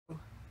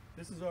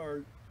This is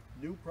our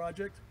new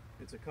project.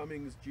 It's a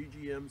Cummins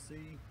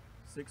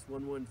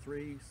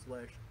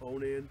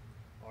GGMC-6113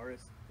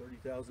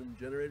 RS30000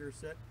 generator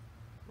set.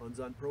 Runs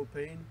on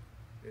propane.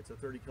 It's a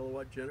 30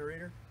 kilowatt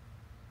generator.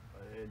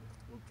 And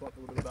we'll talk a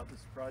little bit about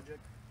this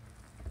project.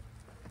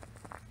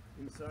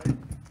 Inside,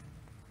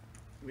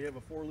 we have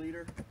a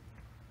 4-liter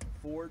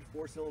Ford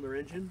 4-cylinder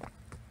engine.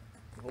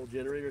 The whole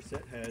generator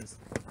set has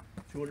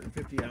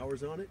 250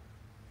 hours on it.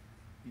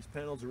 These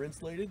panels are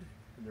insulated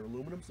and they're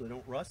aluminum so they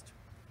don't rust.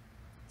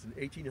 It's an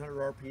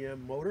 1800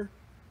 RPM motor,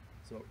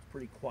 so it's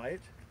pretty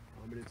quiet,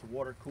 and it's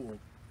water cooled.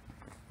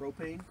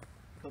 Propane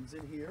comes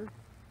in here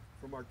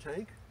from our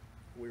tank.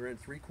 We ran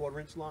 3/4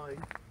 inch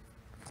line,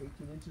 18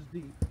 inches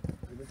deep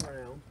in the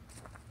ground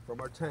from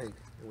our tank,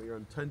 and we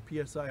run 10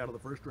 psi out of the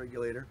first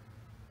regulator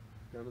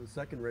down to the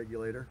second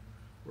regulator,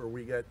 where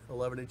we get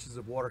 11 inches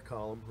of water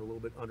column, or a little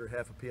bit under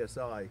half a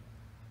psi,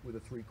 with a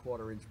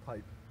 3/4 inch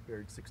pipe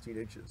buried 16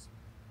 inches.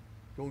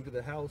 Going to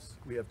the house,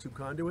 we have 2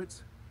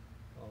 conduits.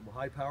 A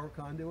high power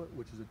conduit,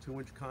 which is a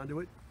 2-inch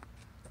conduit.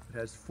 It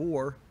has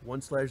 4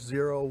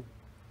 1/0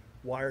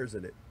 wires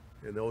in it,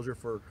 and those are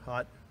for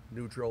hot,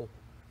 neutral,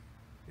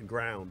 and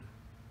ground.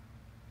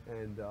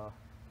 And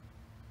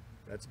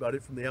that's about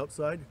it from the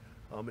outside.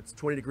 It's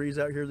 20 degrees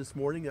out here this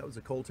morning. That was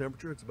a cold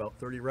temperature. It's about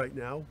 30 right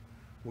now.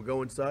 We'll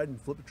go inside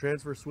and flip the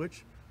transfer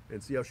switch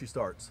and see how she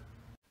starts.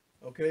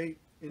 Okay,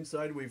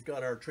 inside we've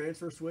got our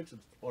transfer switch. It's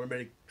an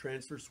automatic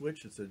transfer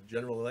switch. It's a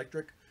General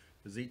Electric,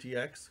 the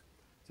ZTX.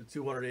 It's a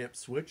 200 amp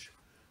switch,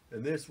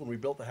 and this, when we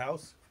built the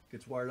house,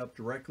 gets wired up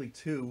directly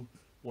to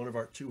one of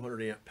our 200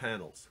 amp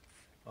panels.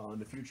 In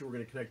the future, we're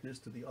going to connect this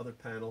to the other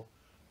panel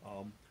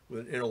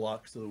with an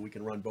interlock so that we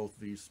can run both of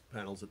these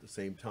panels at the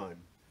same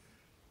time.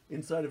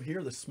 Inside of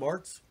here, the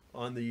smarts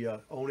on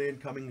the Onan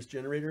Cummins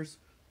generators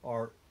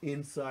are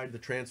inside the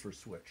transfer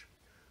switch.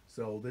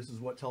 So this is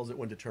what tells it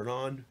when to turn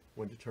on,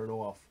 when to turn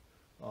off.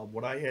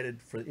 What I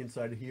added for the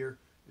inside of here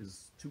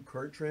is 2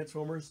 current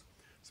transformers,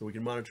 so we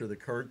can monitor the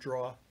current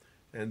draw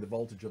and the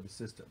voltage of the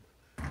system.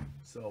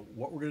 So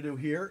what we're going to do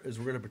here is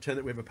we're going to pretend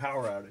that we have a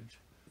power outage.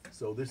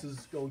 So this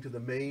is going to the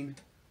main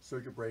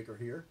circuit breaker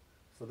here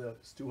for the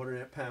 200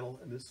 amp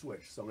panel and this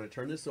switch. So I'm going to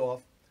turn this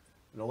off,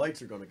 and the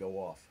lights are going to go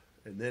off.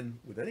 And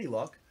then, with any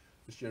luck,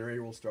 this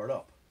generator will start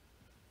up.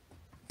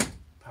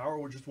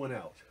 Power just went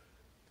out.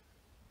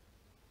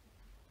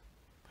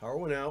 Power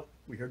went out.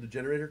 We heard the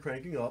generator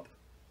cranking up,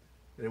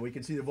 and we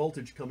can see the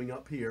voltage coming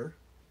up here.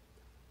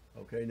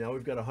 Okay, now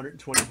we've got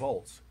 120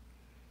 volts.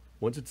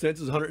 Once it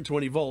senses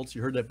 120 volts,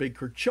 you heard that big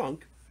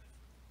kerchunk,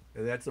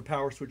 and that's the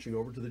power switching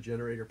over to the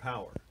generator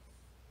power.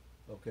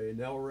 Okay,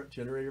 now we're at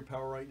generator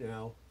power right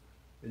now,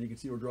 and you can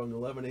see we're drawing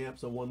 11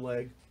 amps on one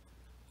leg,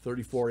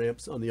 34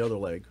 amps on the other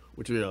leg,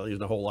 which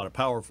isn't a whole lot of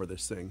power for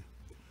this thing.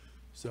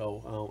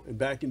 So, and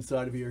back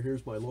inside of here,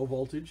 here's my low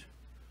voltage.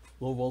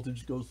 Low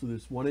voltage goes through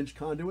this 1-inch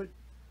conduit.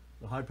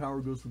 The high power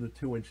goes through the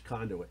 2-inch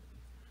conduit.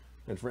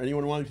 And for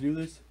anyone wanting to do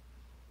this,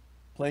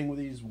 playing with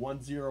these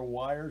 1/0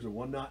 wires or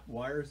 1-knot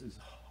wires is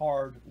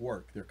hard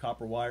work. They're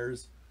copper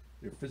wires.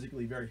 They're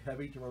physically very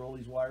heavy to run all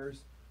these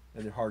wires,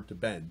 and they're hard to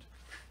bend.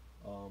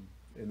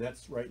 And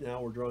that's right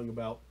now we're drawing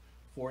about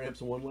 4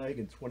 amps on one leg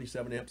and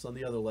 27 amps on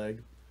the other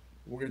leg.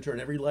 We're going to turn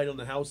every light on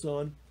the house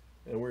on,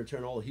 and we're going to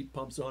turn all the heat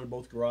pumps on in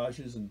both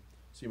garages and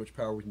see how much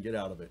power we can get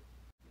out of it.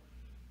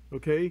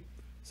 Okay,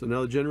 so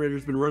now the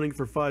generator's been running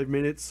for 5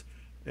 minutes,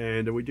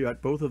 and we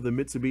got both of the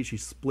Mitsubishi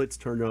splits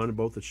turned on in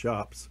both the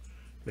shops.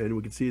 And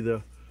we can see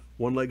the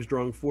one leg is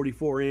drawing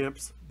 44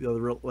 amps, the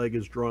other leg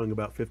is drawing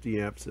about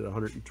 50 amps at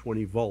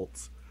 120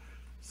 volts.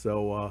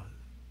 So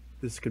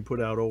this can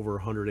put out over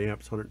 100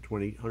 amps,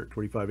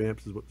 125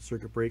 amps is what the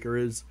circuit breaker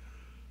is.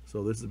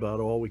 So this is about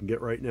all we can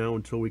get right now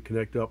until we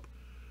connect up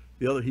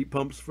the other heat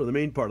pumps for the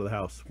main part of the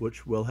house,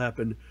 which will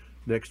happen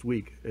next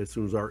week as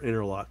soon as our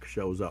interlock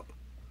shows up.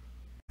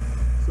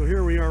 So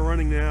here we are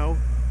running now.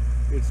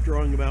 It's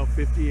drawing about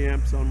 50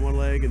 amps on one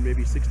leg and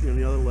maybe 60 on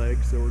the other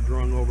leg, so we're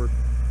drawing over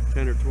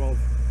 10 or 12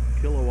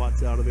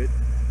 kilowatts out of it.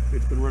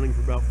 It's been running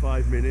for about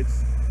 5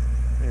 minutes,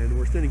 and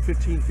we're standing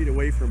 15 feet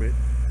away from it.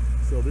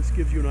 So this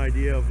gives you an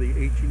idea of the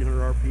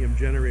 1800 RPM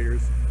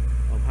generators,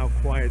 how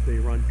quiet they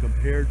run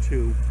compared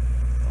to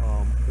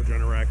the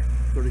Generac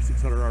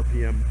 3600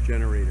 RPM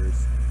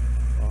generators.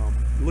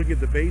 Looking at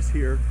the base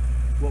here,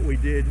 what we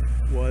did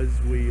was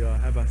we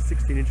have a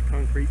 16-inch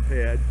concrete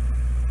pad,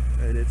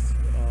 and it's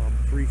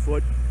 3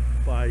 foot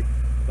by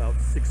about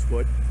 6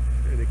 foot,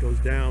 and it goes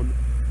down,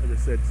 as I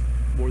said,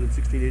 more than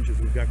 16 inches.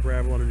 We've got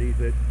gravel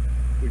underneath it.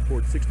 We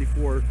poured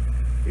 64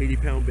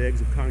 80-pound bags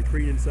of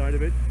concrete inside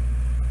of it,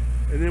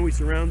 and then we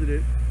surrounded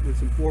it with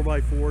some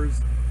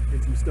 4x4s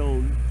and some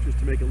stone just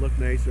to make it look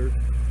nicer,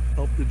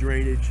 help the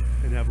drainage,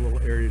 and have a little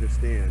area to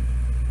stand.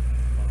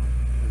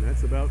 And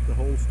that's about the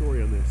whole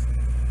story on this.